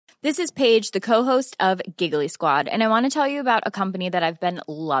This is Paige, the co-host of Giggly Squad, and I want to tell you about a company that I've been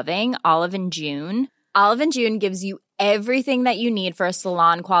loving, Olive & June. Olive & June gives you everything that you need for a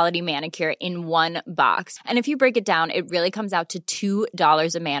salon-quality manicure in one box. And if you break it down, it really comes out to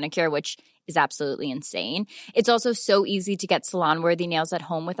 $2 a manicure, which is absolutely insane. It's also so easy to get salon-worthy nails at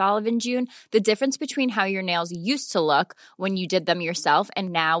home with Olive & June. The difference between how your nails used to look when you did them yourself and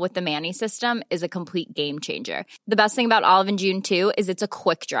now with the Mani system is a complete game changer. The best thing about Olive & June, too, is it's a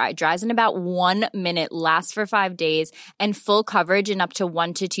quick dry. Dries in about 1 minute, lasts for 5 days, and full coverage in up to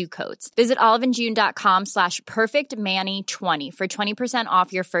 1 to 2 coats. Visit oliveandjune.com/perfectmani20 for 20%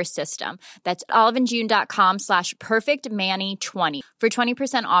 off your first system. That's oliveandjune.com/perfectmani20 for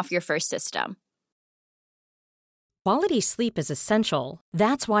 20% off your first system. Quality sleep is essential.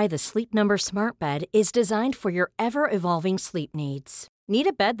 That's why the Sleep Number Smart Bed is designed for your ever-evolving sleep needs. Need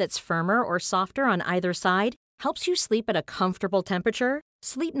a bed that's firmer or softer on either side? Helps you sleep at a comfortable temperature?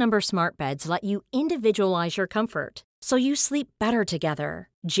 Sleep Number Smart Beds let you individualize your comfort, so you sleep better together.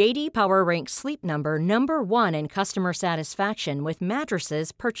 J.D. Power ranks Sleep Number number 1 in customer satisfaction with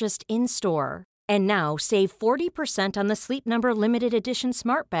mattresses purchased in-store. And now, save 40% on the Sleep Number Limited Edition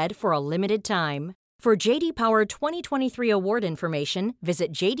Smart Bed for a limited time. For J.D. Power 2023 award information,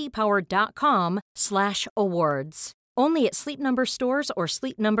 visit jdpower.com/awards. Only at Sleep Number stores or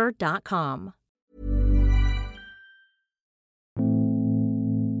sleepnumber.com.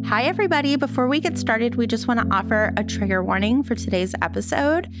 Hi, everybody. Before we get started, we just want to offer a trigger warning for today's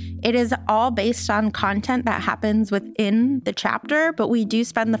episode. It is all based on content that happens within the chapter, but we do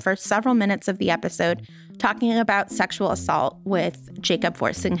spend the first several minutes of the episode talking about sexual assault with Jacob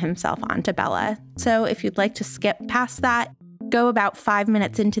forcing himself onto Bella. So if you'd like to skip past that, go about 5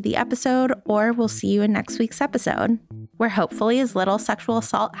 minutes into the episode, or we'll see you in next week's episode, where hopefully as little sexual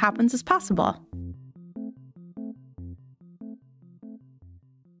assault happens as possible.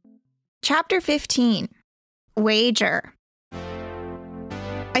 Chapter 15, Wager.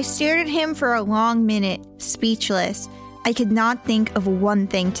 I stared at him for a long minute, speechless. I could not think of one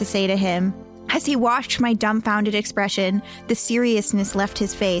thing to say to him. As he watched my dumbfounded expression, the seriousness left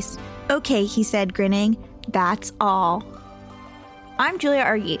his face. Okay, he said, grinning. That's all. I'm Julia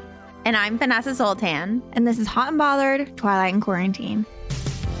Argy. And I'm Vanessa Zoltan. And this is Hot and Bothered, Twilight and Quarantine.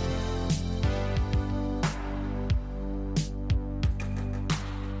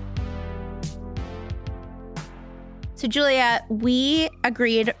 So, Julia, we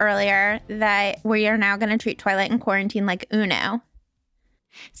agreed earlier that we are now going to treat Twilight and Quarantine like Uno.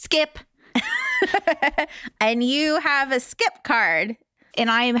 Skip. And you have a skip card. And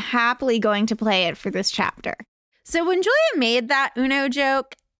I am happily going to play it for this chapter. So when Julia made that Uno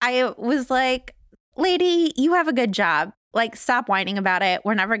joke, I was like, lady, you have a good job. Like, stop whining about it.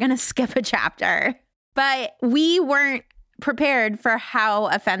 We're never going to skip a chapter. But we weren't prepared for how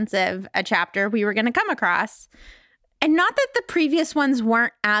offensive a chapter we were going to come across. And not that the previous ones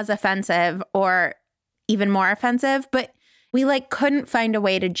weren't as offensive or even more offensive, but we couldn't find a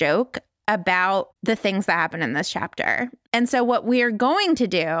way to joke about the things that happen in this chapter. And so what we're going to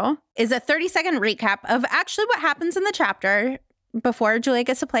do is a 30-second recap of actually what happens in the chapter before Julia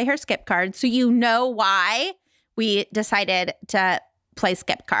gets to play her skip card, so you know why we decided to play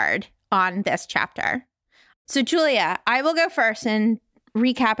skip card on this chapter. So Julia, I will go first in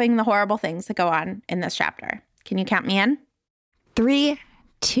recapping the horrible things that go on in this chapter. Can you count me in? 3,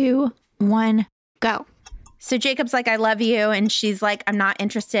 2, 1, go. So Jacob's like, I love you. And she's like, I'm not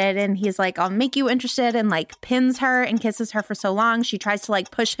interested. And he's like, I'll make you interested, and pins her and kisses her for so long. She tries to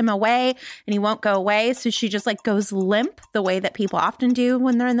push him away and he won't go away. So she just goes limp the way that people often do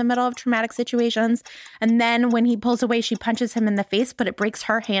when they're in the middle of traumatic situations. And then when he pulls away, she punches him in the face, but it breaks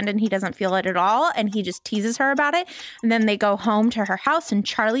her hand and he doesn't feel it at all. And he just teases her about it. And then they go home to her house and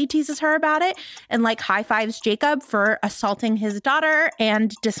Charlie teases her about it and high fives Jacob for assaulting his daughter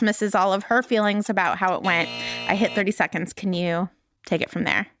and dismisses all of her feelings about how it went. I hit 30 seconds. Can you take it from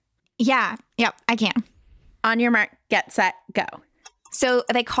there? Yeah. Yep, I can. On your mark, get set, go. So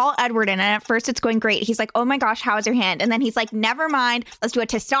they call Edward in, and at first it's going great. He's like, oh my gosh, how is your hand? And then he's like, never mind. Let's do a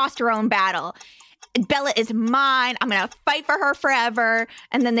testosterone battle. Bella is mine. I'm going to fight for her forever.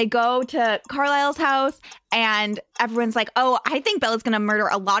 And then they go to Carlisle's house and everyone's like, oh, I think Bella's going to murder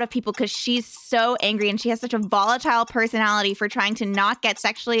a lot of people because she's so angry and she has such a volatile personality for trying to not get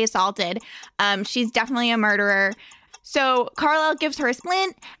sexually assaulted. She's definitely a murderer. So Carlisle gives her a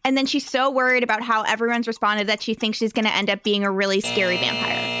splint, and then she's so worried about how everyone's responded that she thinks she's going to end up being a really scary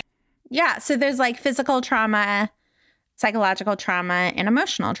vampire. Yeah, so there's physical trauma, psychological trauma, and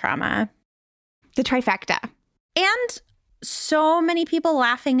emotional trauma. The trifecta. And so many people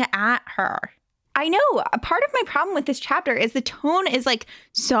laughing at her. I know. A part of my problem with this chapter is the tone is like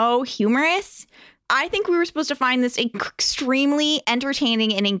so humorous. I think we were supposed to find this extremely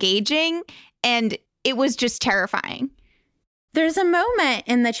entertaining and engaging, and it was just terrifying. There's a moment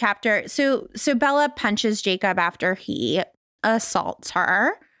in the chapter. So Bella punches Jacob after he assaults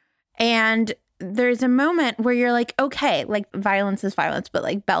her. And there's a moment where you're like, okay, like violence is violence, but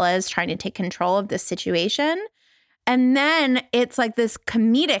like Bella is trying to take control of this situation. And then it's like this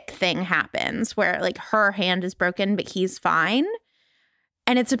comedic thing happens where like her hand is broken, but he's fine.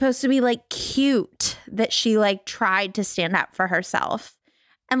 And it's supposed to be like cute that she like tried to stand up for herself.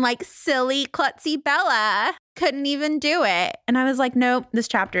 And like silly, klutzy Bella couldn't even do it. And I was like, nope, this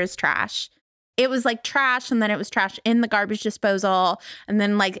chapter is trash. It was like trash, and then it was trash in the garbage disposal. And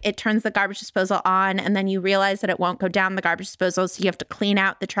then like it turns the garbage disposal on, and then you realize that it won't go down the garbage disposal. So you have to clean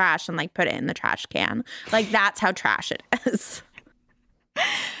out the trash and like put it in the trash can. Like that's how trash it is.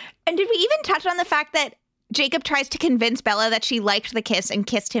 And did we even touch on the fact that Jacob tries to convince Bella that she liked the kiss and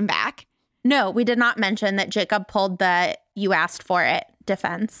kissed him back? No, we did not mention that Jacob pulled the "you asked for it"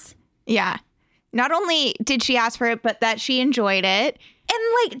 defense. Yeah. Not only did she ask for it, but that she enjoyed it.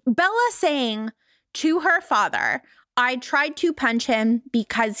 And like Bella saying to her father, I tried to punch him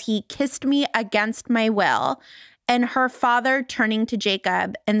because he kissed me against my will. And her father turning to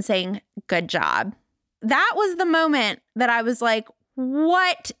Jacob and saying, good job. That was the moment that I was like,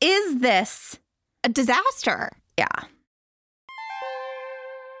 what is this? A disaster. Yeah.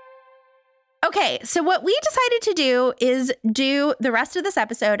 Okay, so what we decided to do is do the rest of this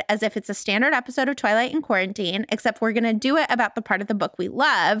episode as if it's a standard episode of Twilight in Quarantine, except we're going to do it about the part of the book we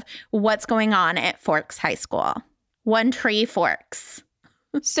love, what's going on at Forks High School. One Tree Forks.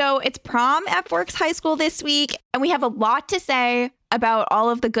 So it's prom at Forks High School this week, and we have a lot to say about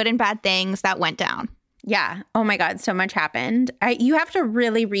all of the good and bad things that went down. Yeah. Oh my God, so much happened. You have to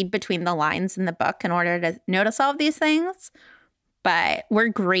really read between the lines in the book in order to notice all of these things. But we're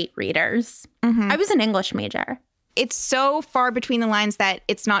great readers. Mm-hmm. I was an English major. It's so far between the lines that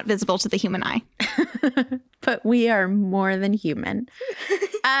it's not visible to the human eye. But we are more than human.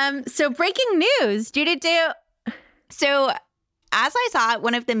 So breaking news. Do. So as I saw,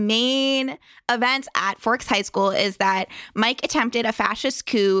 one of the main events at Forks High School is that Mike attempted a fascist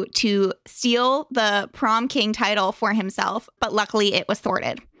coup to steal the prom king title for himself, but luckily it was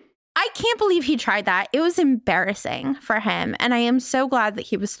thwarted. I can't believe he tried that. It was embarrassing for him. And I am so glad that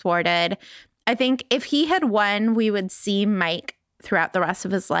he was thwarted. I think if he had won, we would see Mike throughout the rest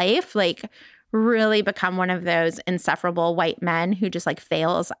of his life, like really become one of those insufferable white men who just like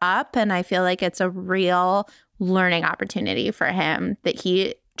fails up. And I feel like it's a real learning opportunity for him that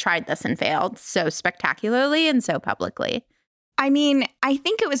he tried this and failed so spectacularly and so publicly. I mean, I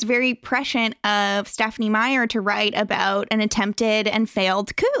think it was very prescient of Stephenie Meyer to write about an attempted and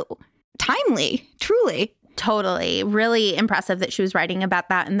failed coup. Timely, truly. Totally. Really impressive that she was writing about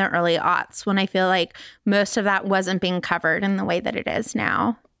that in the early aughts when I feel like most of that wasn't being covered in the way that it is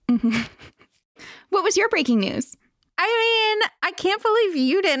now. Mm-hmm. What was your breaking news? I mean, I can't believe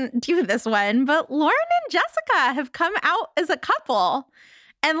you didn't do this one, but Lauren and Jessica have come out as a couple.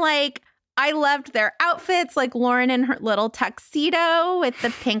 And like, I loved their outfits, like Lauren in her little tuxedo with the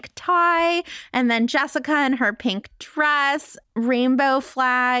pink tie, and then Jessica in her pink dress, rainbow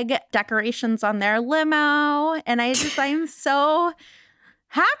flag decorations on their limo. And I'm so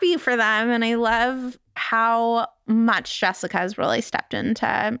happy for them. And I love how much Jessica has really stepped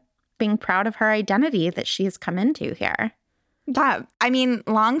into being proud of her identity that she's come into here. Yeah, I mean,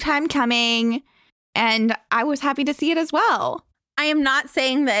 long time coming, and I was happy to see it as well. I am not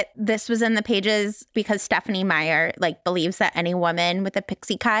saying that this was in the pages because Stephenie Meyer like believes that any woman with a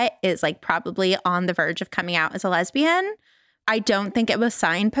pixie cut is like probably on the verge of coming out as a lesbian. I don't think it was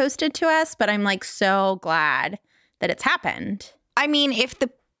signposted to us, but I'm like so glad that it's happened. I mean, if the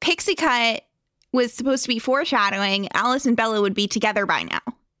pixie cut was supposed to be foreshadowing, Alice and Bella would be together by now.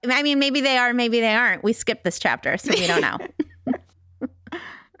 I mean, maybe they are, maybe they aren't. We skipped this chapter, so we don't know.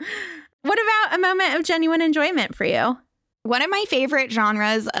 What about a moment of genuine enjoyment for you? One of my favorite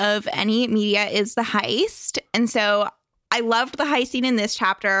genres of any media is the heist. And so I loved the heist scene in this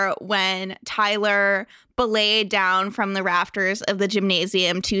chapter when Tyler belayed down from the rafters of the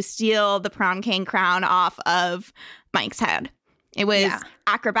gymnasium to steal the prom king crown off of Mike's head. It was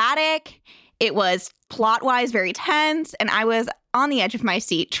acrobatic. It was plot-wise very tense. And I was on the edge of my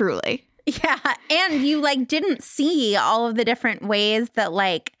seat, truly. Yeah. And you like didn't see all of the different ways that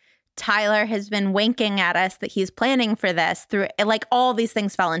like Tyler has been winking at us that he's planning for this through like all these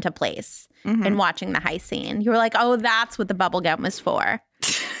things fell into place in watching the heist scene. You were like, oh, that's what the bubble gum was for.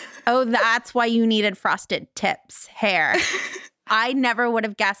 Oh, that's why you needed frosted tips hair. I never would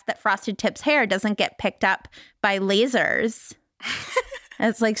have guessed that Frosted Tips hair doesn't get picked up by lasers.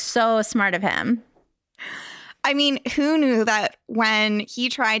 It's like so smart of him. I mean, who knew that when he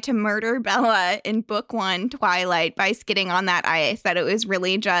tried to murder Bella in book 1, Twilight, by skidding on that ice, that it was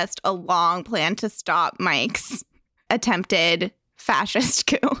really just a long plan to stop Mike's attempted fascist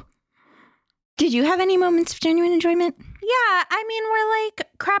coup. Did you have any moments of genuine enjoyment? Yeah, I mean, we're like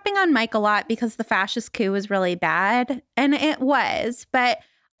crapping on Mike a lot because the fascist coup was really bad, and it was, but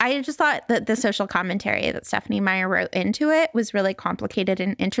I just thought that the social commentary that Stephenie Meyer wrote into it was really complicated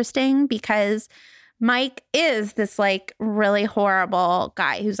and interesting because Mike is this like really horrible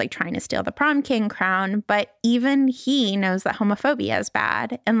guy who's like trying to steal the prom king crown, but even he knows that homophobia is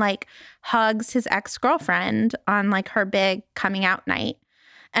bad and like hugs his ex-girlfriend on like her big coming out night.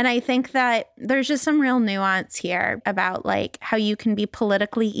 And I think that there's just some real nuance here about like how you can be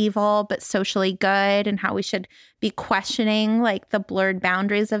politically evil but socially good and how we should be questioning like the blurred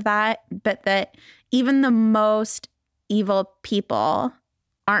boundaries of that, but that even the most evil people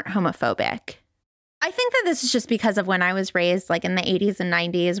aren't homophobic. I think that this is just because of when I was raised, like in the 80s and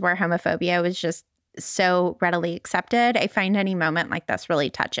 90s, where homophobia was just so readily accepted. I find any moment like this really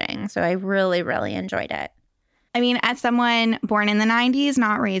touching. So I really, really enjoyed it. I mean, as someone born in the 90s,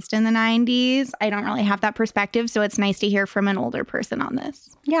 not raised in the 90s, I don't really have that perspective. So it's nice to hear from an older person on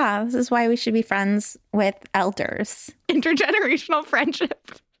this. Yeah, this is why we should be friends with elders. Intergenerational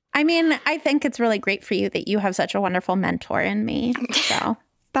friendship. I mean, I think it's really great for you that you have such a wonderful mentor in me. So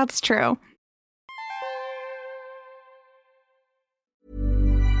that's true.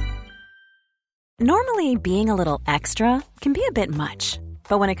 Normally, being a little extra can be a bit much.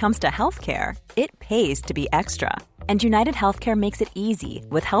 But when it comes to healthcare, it pays to be extra. And United Healthcare makes it easy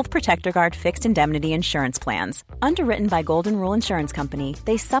with Health Protector Guard fixed indemnity insurance plans. Underwritten by Golden Rule Insurance Company,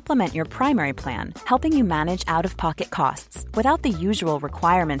 they supplement your primary plan, helping you manage out-of-pocket costs without the usual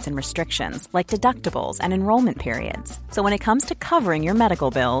requirements and restrictions like deductibles and enrollment periods. So when it comes to covering your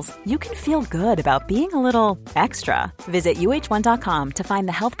medical bills, you can feel good about being a little extra. Visit UH1.com to find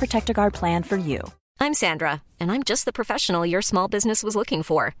the Health Protector Guard plan for you. I'm Sandra, and I'm just the professional your small business was looking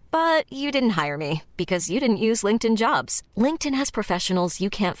for. But you didn't hire me because you didn't use LinkedIn Jobs. LinkedIn has professionals you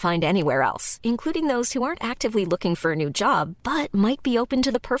can't find anywhere else, including those who aren't actively looking for a new job, but might be open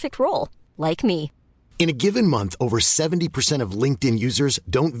to the perfect role, like me. In a given month, over 70% of LinkedIn users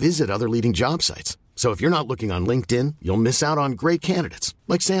don't visit other leading job sites. So if you're not looking on LinkedIn, you'll miss out on great candidates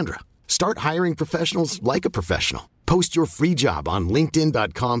like Sandra. Start hiring professionals like a professional. Post your free job on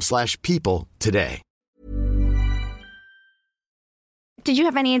linkedin.com/people today. Did you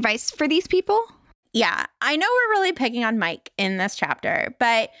have any advice for these people? Yeah, I know we're really picking on Mike in this chapter,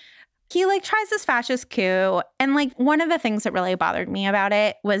 but he like tries this fascist coup. And like one of the things that really bothered me about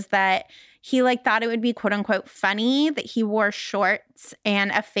it was that he like thought it would be quote unquote funny that he wore shorts and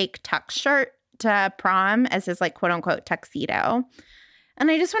a fake tux shirt to prom as his like quote unquote tuxedo.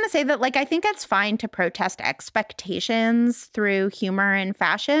 And I just want to say that like I think it's fine to protest expectations through humor and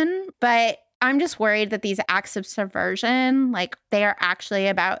fashion, but I'm just worried that these acts of subversion, like they are actually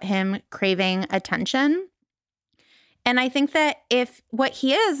about him craving attention. And I think that if what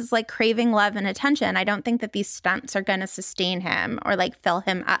he is like craving love and attention, I don't think that these stunts are going to sustain him or like fill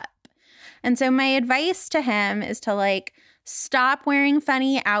him up. And so my advice to him is to like stop wearing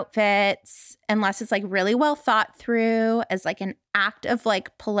funny outfits unless it's like really well thought through as like an act of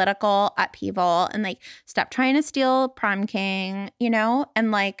like political upheaval, and like stop trying to steal prom king, you know,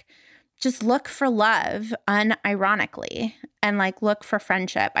 and like just look for love unironically and like look for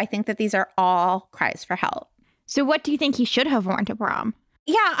friendship. I think that these are all cries for help. So what do you think he should have worn to prom?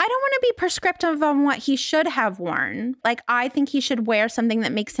 Yeah, I don't want to be prescriptive on what he should have worn. Like, I think he should wear something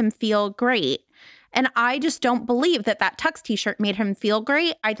that makes him feel great. And I just don't believe that that tux t-shirt made him feel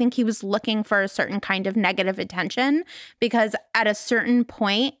great. I think he was looking for a certain kind of negative attention because at a certain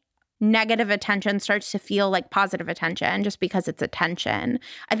point, negative attention starts to feel like positive attention just because it's attention.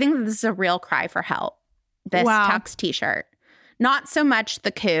 I think that this is a real cry for help, this tux t-shirt. Not so much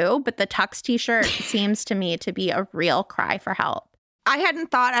the coup, but the tux t-shirt seems to me to be a real cry for help. I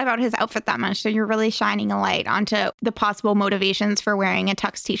hadn't thought about his outfit that much, so you're really shining a light onto the possible motivations for wearing a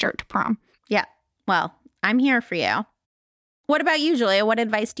tux t-shirt to prom. Yeah, well, I'm here for you. What about you, Julia? What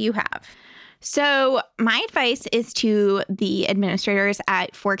advice do you have? So my advice is to the administrators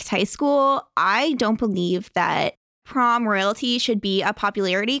at Forks High School. I don't believe that prom royalty should be a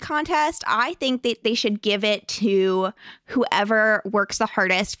popularity contest. I think that they should give it to whoever works the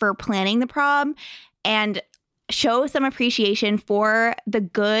hardest for planning the prom and show some appreciation for the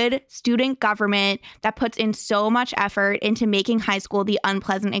good student government that puts in so much effort into making high school the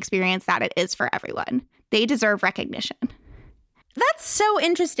unpleasant experience that it is for everyone. They deserve recognition. That's so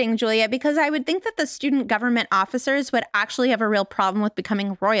interesting, Julia, because I would think that the student government officers would actually have a real problem with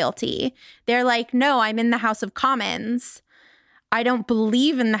becoming royalty. They're like, no, I'm in the House of Commons. I don't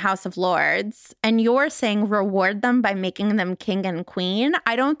believe in the House of Lords. And you're saying reward them by making them king and queen.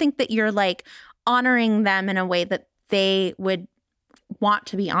 I don't think that you're like honoring them in a way that they would want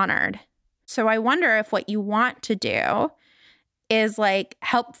to be honored. So I wonder if what you want to do is like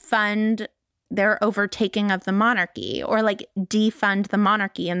help fund their overtaking of the monarchy or like defund the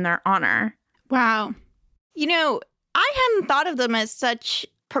monarchy in their honor. Wow. You know, I hadn't thought of them as such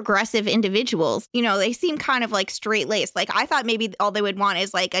progressive individuals. You know, they seem kind of like straight-laced. Like I thought maybe all they would want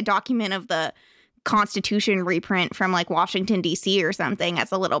is like a document of the Constitution reprint from like Washington, D.C. or something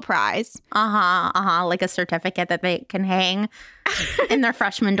as a little prize. Like a certificate that they can hang in their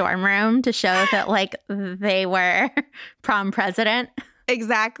freshman dorm room to show that like they were prom president.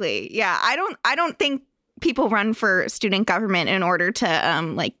 Exactly. Yeah. I don't think people run for student government in order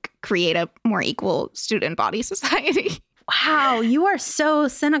to like create a more equal student body society. Wow, you are so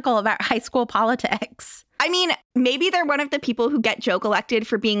cynical about high school politics. I mean, maybe they're one of the people who get joke elected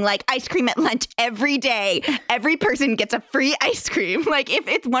for being like ice cream at lunch every day. Every person gets a free ice cream. Like if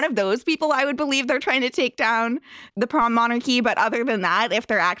it's one of those people, I would believe they're trying to take down the prom monarchy. But other than that, if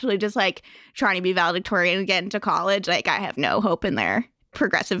they're actually just like trying to be valedictorian and get into college, like I have no hope in their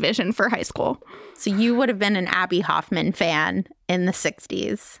progressive vision for high school. So you would have been an Abby Hoffman fan in the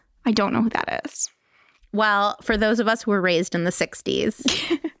 60s. I don't know who that is. Well, for those of us who were raised in the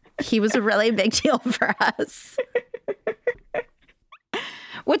 60s, he was a really big deal for us.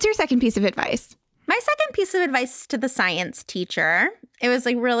 What's your second piece of advice? My second piece of advice to the science teacher. It was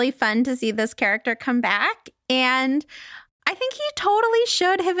like really fun to see this character come back. And I think he totally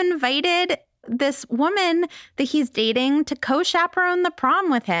should have invited this woman that he's dating to co-chaperone the prom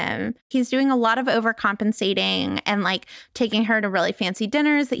with him. He's doing a lot of overcompensating and like taking her to really fancy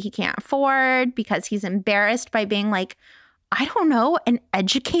dinners that he can't afford because he's embarrassed by being like, I don't know, an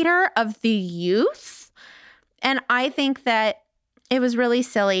educator of the youth. And I think that it was really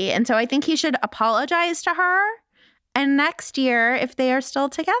silly. And so I think he should apologize to her. And next year, if they are still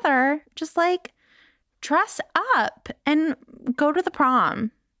together, just like dress up and go to the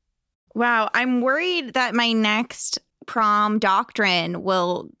prom. Wow, I'm worried that my next prom doctrine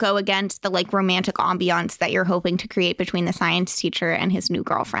will go against the like romantic ambiance that you're hoping to create between the science teacher and his new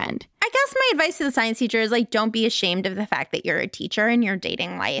girlfriend. I guess my advice to the science teacher is like, don't be ashamed of the fact that you're a teacher in your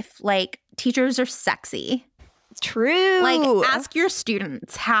dating life. Like, teachers are sexy. True. Like, ask your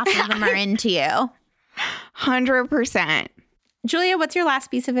students. Half of them are into you. 100%. Julia, what's your last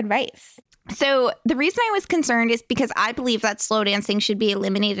piece of advice? So the reason I was concerned is because I believe that slow dancing should be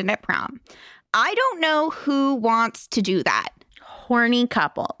eliminated at prom. I don't know who wants to do that. Horny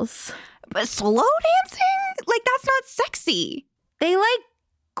couples. But slow dancing? Like, that's not sexy. They like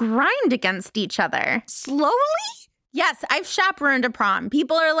grind against each other. Slowly? Yes, I've chaperoned a prom.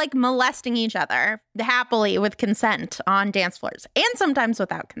 People are like molesting each other happily with consent on dance floors and sometimes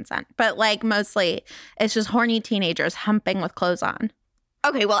without consent. But like mostly it's just horny teenagers humping with clothes on.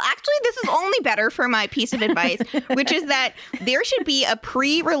 Okay, well, actually, this is only better for my piece of advice, which is that there should be a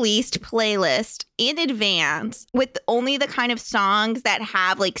pre-released playlist in advance with only the kind of songs that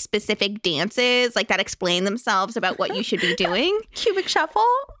have like specific dances, like that explain themselves about what you should be doing. Cubic Shuffle?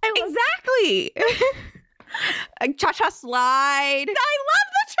 Exactly. A cha-cha slide. I love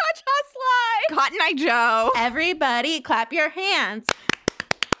the cha-cha slide. Cotton Eye Joe. Everybody clap your hands.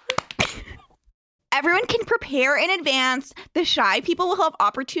 Everyone can prepare in advance. The shy people will have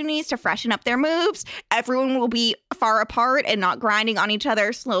opportunities to freshen up their moves. Everyone will be far apart and not grinding on each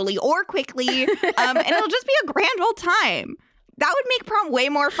other slowly or quickly. And it'll just be a grand old time. That would make prom way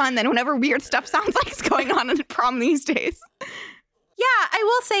more fun than whenever weird stuff sounds like is going on at prom these days. Yeah, I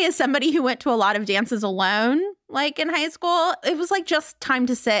will say as somebody who went to a lot of dances alone, like in high school, it was like just time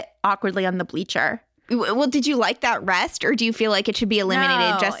to sit awkwardly on the bleacher. Well, did you like that rest, or do you feel like it should be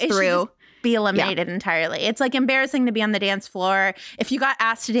eliminated just through... Be eliminated entirely. It's like embarrassing to be on the dance floor. If you got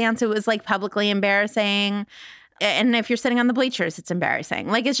asked to dance, it was like publicly embarrassing. And if you're sitting on the bleachers, it's embarrassing.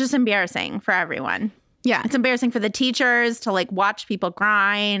 Like it's just embarrassing for everyone. Yeah. It's embarrassing for the teachers to like watch people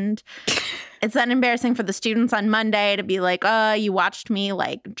grind. It's then embarrassing for the students on Monday to be like, oh, you watched me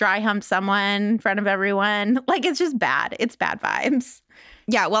like dry hump someone in front of everyone. Like it's just bad. It's bad vibes.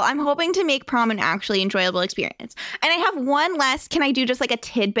 Yeah, well, I'm hoping to make prom an actually enjoyable experience. And I have one last, can I do just like a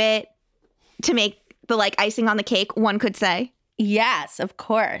tidbit to make the like icing on the cake, one could say? Yes, of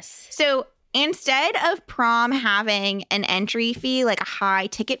course. So Instead of prom having an entry fee, like a high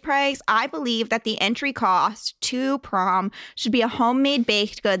ticket price, I believe that the entry cost to prom should be a homemade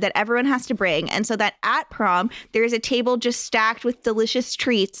baked good that everyone has to bring. And so that at prom, there's a table just stacked with delicious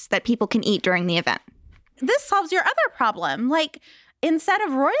treats that people can eat during the event. This solves your other problem. Like, instead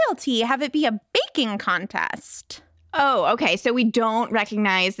of royalty, have it be a baking contest. Oh, okay. So we don't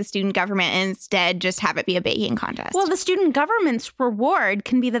recognize the student government and instead just have it be a baking contest. Well, the student government's reward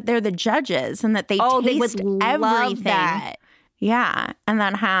can be that they're the judges and that they taste they would everything. Love that. Yeah. And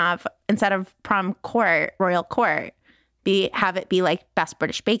then have, instead of prom court, royal court, have it be like Best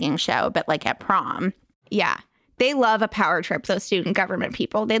British Baking Show, but like at prom. Yeah. They love a power trip, those student government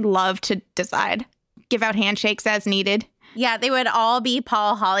people. They'd love to decide. Give out handshakes as needed. Yeah, they would all be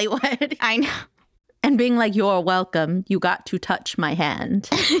Paul Hollywood. I know. And being like, you're welcome. You got to touch my hand.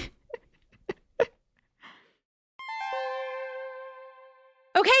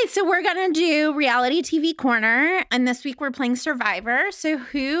 Okay, so we're going to do Reality TV Corner. And this week we're playing Survivor. So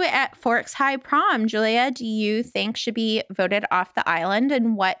who at Forks High Prom, Julia, do you think should be voted off the island?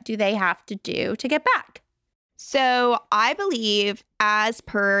 And what do they have to do to get back? So I believe, as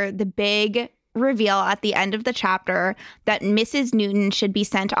per the big reveal at the end of the chapter, that Mrs. Newton should be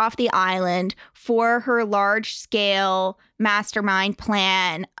sent off the island for her large-scale mastermind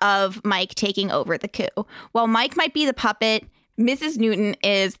plan of Mike taking over the coup. While Mike might be the puppet, Mrs. Newton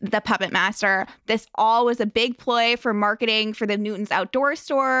is the puppet master. This all was a big ploy for marketing for the Newton's outdoor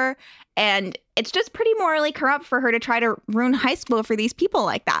store, and it's just pretty morally corrupt for her to try to ruin high school for these people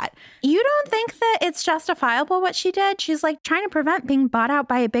like that. You don't think that it's justifiable what she did? She's like trying to prevent being bought out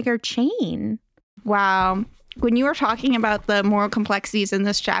by a bigger chain. Wow. When you were talking about the moral complexities in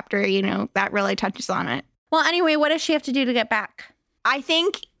this chapter, you know, that really touches on it. Well, anyway, what does she have to do to get back? I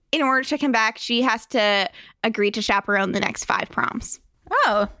think in order to come back, she has to agree to chaperone the next 5 proms.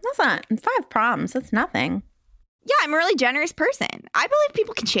 Oh, that's not 5 proms. That's nothing. Yeah, I'm a really generous person. I believe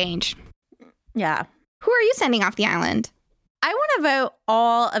people can change. Yeah. Who are you sending off the island? I want to vote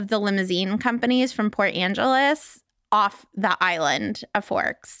all of the limousine companies from Port Angeles off the island of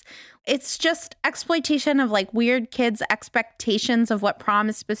Forks. It's just exploitation of like weird kids' expectations of what prom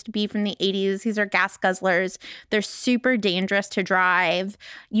is supposed to be from the 80s. These are gas guzzlers. They're super dangerous to drive.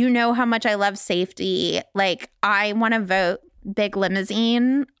 You know how much I love safety. Like, I want to vote big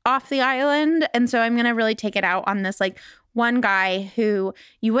limousine off the island. And so I'm going to really take it out on this like one guy who,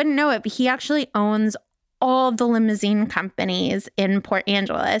 you wouldn't know it, but he actually owns all of the limousine companies in Port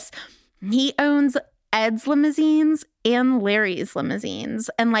Angeles. He owns Ed's limousines and Larry's limousines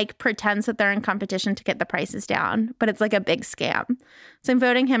and like pretends that they're in competition to get the prices down, but it's like a big scam. So I'm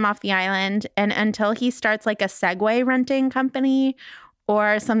voting him off the island, and until he starts like a Segway renting company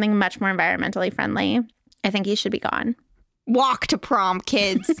or something much more environmentally friendly, I think he should be gone. Walk to prom,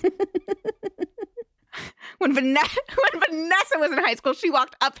 kids. When Vanessa was in high school, she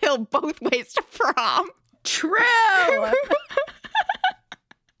walked uphill both ways to prom. True.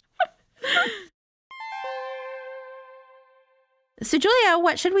 So, Julia,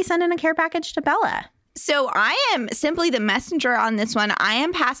 what should we send in a care package to Bella? So I am simply the messenger on this one. I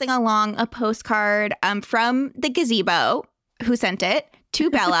am passing along a postcard from the gazebo, who sent it,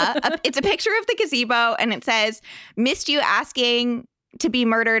 to Bella. It's a picture of the gazebo, and it says, "Missed you asking to be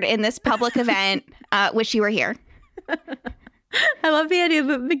murdered in this public event. Wish you were here." I love the idea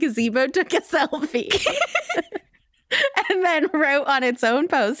that the gazebo took a selfie and then wrote on its own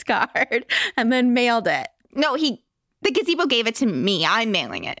postcard and then mailed it. No, the gazebo gave it to me. I'm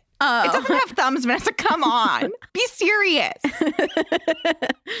mailing it. Oh. It doesn't have thumbs, Vanessa. Come on. Be serious.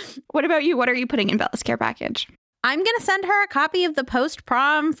 What about you? What are you putting in Bella's care package? I'm going to send her a copy of the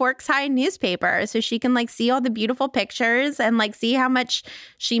post-prom Forks High newspaper so she can like see all the beautiful pictures and like see how much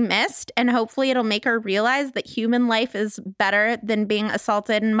she missed. And hopefully it'll make her realize that human life is better than being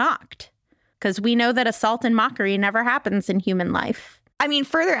assaulted and mocked. Because we know that assault and mockery never happens in human life. I mean,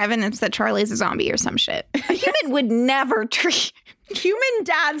 further evidence that Charlie's a zombie or some shit. A human would never treat. Human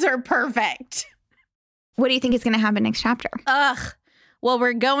dads are perfect. What do you think is going to happen next chapter? Ugh. Well,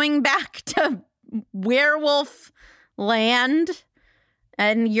 we're going back to werewolf land,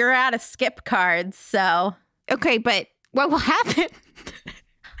 and you're out of skip cards, so. Okay, but what will happen?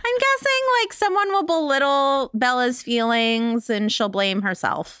 I'm guessing like someone will belittle Bella's feelings and she'll blame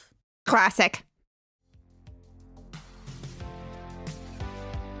herself. Classic.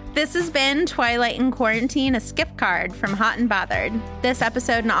 This has been Twilight in Quarantine, a skip card from Hot and Bothered. This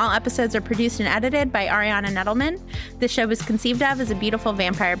episode and all episodes are produced and edited by Ariana Nettleman. This show was conceived of as a beautiful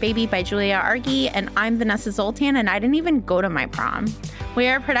vampire baby by Julia Argy, and I'm Vanessa Zoltan, and I didn't even go to my prom. We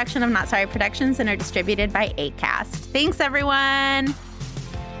are a production of Not Sorry Productions and are distributed by Acast. Thanks, everyone!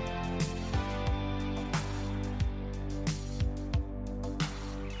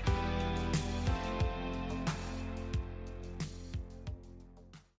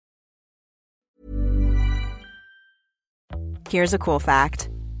 Here's a cool fact.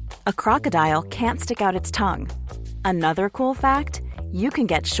 A crocodile can't stick out its tongue. Another cool fact, you can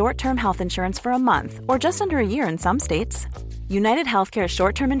get short-term health insurance for a month or just under a year in some states. United Healthcare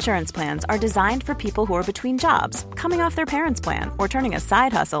short-term insurance plans are designed for people who are between jobs, coming off their parents' plan, or turning a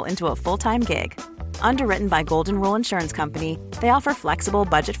side hustle into a full-time gig. Underwritten by Golden Rule Insurance Company, they offer flexible,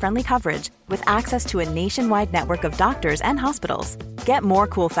 budget-friendly coverage with access to a nationwide network of doctors and hospitals. Get more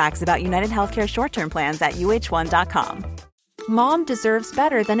cool facts about United Healthcare short-term plans at uh1.com. Mom deserves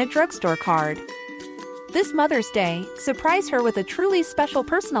better than a drugstore card. This Mother's Day, surprise her with a truly special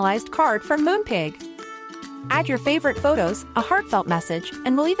personalized card from Moonpig. Add your favorite photos, a heartfelt message,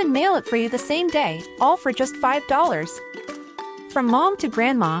 and we'll even mail it for you the same day, all for just $5. From mom to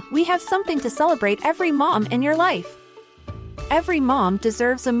grandma, we have something to celebrate every mom in your life. Every mom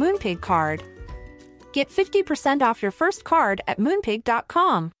deserves a Moonpig card. Get 50% off your first card at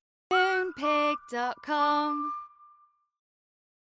Moonpig.com. Moonpig.com.